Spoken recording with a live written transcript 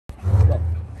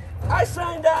I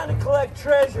signed on to collect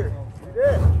treasure. You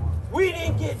did? We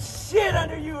didn't get shit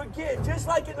under you again, just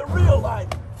like in the real life.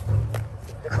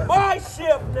 My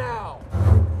ship now.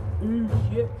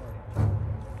 Shit.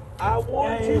 I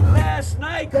warned you last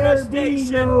night,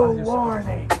 crustacean. No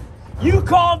warning. You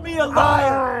called me a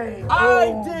liar.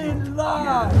 I didn't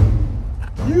lie.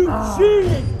 You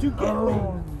cheated to get me.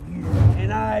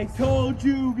 And I told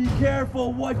you, be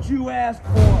careful what you ask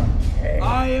for.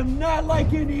 I am not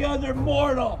like any other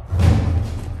mortal.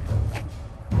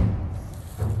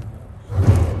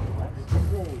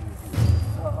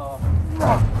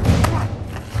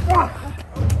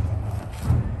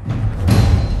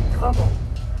 Come on.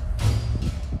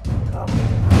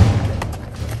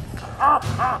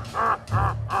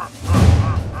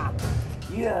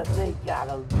 You think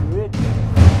that'll do it?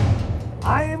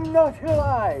 I am not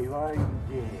alive, I'm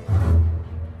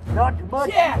dead. Not much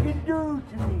you can do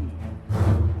to me.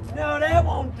 No, that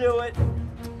won't do it.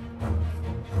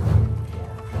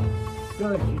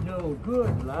 Does you no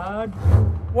good, lad.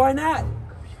 Why not?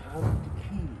 I'm the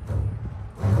key.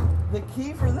 The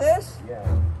key for this? Yeah.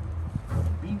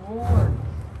 Be warned.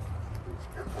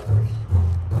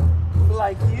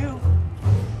 Like you.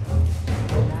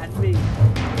 Not me.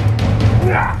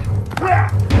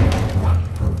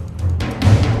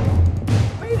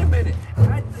 Wait a minute.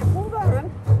 Hold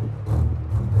on.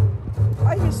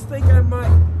 I just think I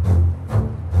might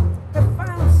have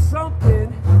found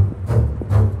something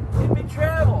in my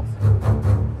travels.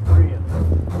 Really?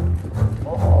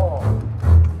 Oh.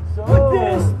 So Would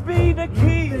this be the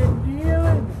key? you've been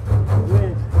dealing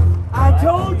with... I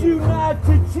told you not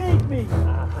to cheat me.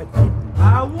 I didn't.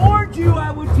 I warned you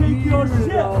I would take your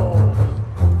ship.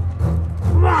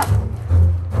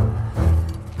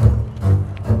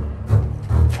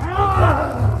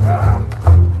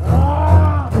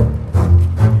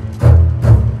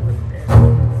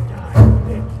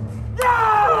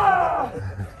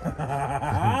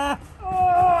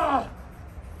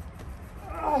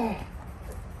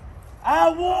 I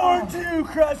warned you,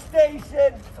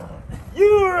 crustacean.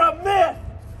 You're a myth.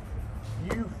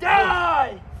 You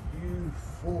Die. You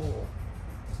fool.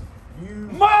 You...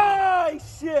 My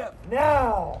ship.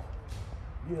 Now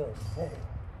you'll sail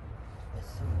the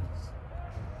seas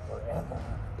forever.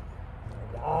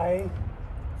 And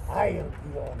I'll be on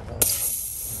board.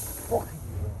 Fucking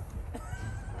you.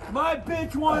 My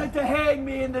bitch wanted to hang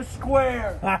me in the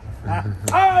square.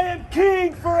 I am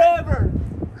king forever.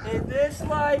 In this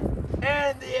life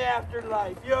and the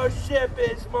afterlife. Your ship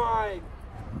is mine.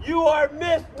 You are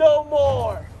myth no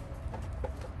more.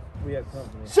 We have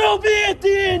company. So be at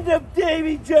the end of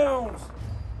Davy Jones.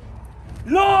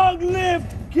 Long live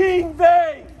King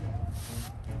Vane.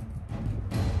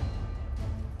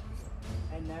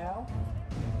 And now,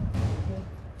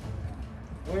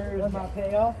 where is my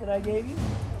payoff that I gave you?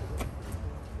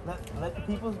 Let the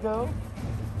peoples go.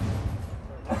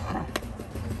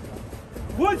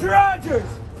 Woods Rogers.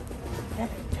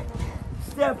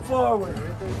 Step forward.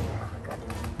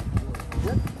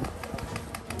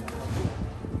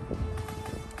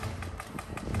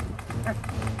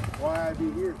 Why I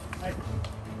be here?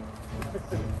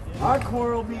 Our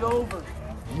quarrel will be over.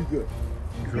 You good?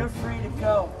 You're free to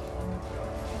go.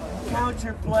 Count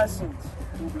your blessings.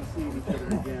 We'll be seeing each other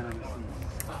again on the sea.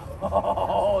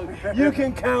 Oh, you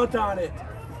can count on it.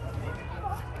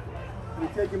 I'm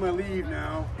taking my leave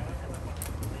now.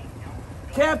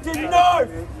 Captain North,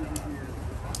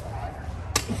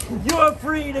 you're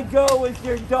free to go with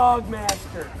your dog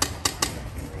master.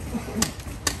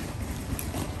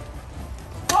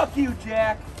 Fuck you,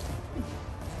 Jack.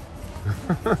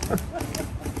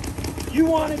 You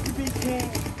wanted to be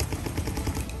king.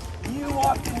 You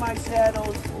walked in my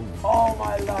shadows all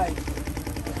my life.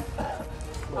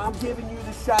 I'm giving you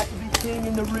the shot to be king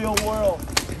in the real world.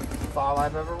 That's all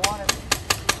I've ever wanted.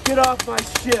 Get off my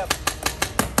ship.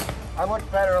 I'm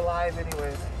much better alive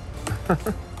anyways.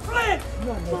 Flint! I'm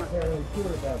not necessarily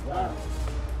sure about that.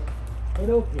 But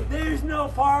okay. There's no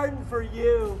pardon for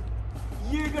you.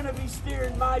 You're gonna be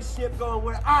steering my ship going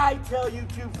where I tell you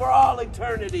to for all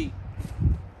eternity.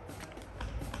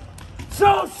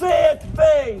 So saith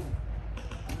Fang.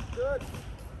 Good.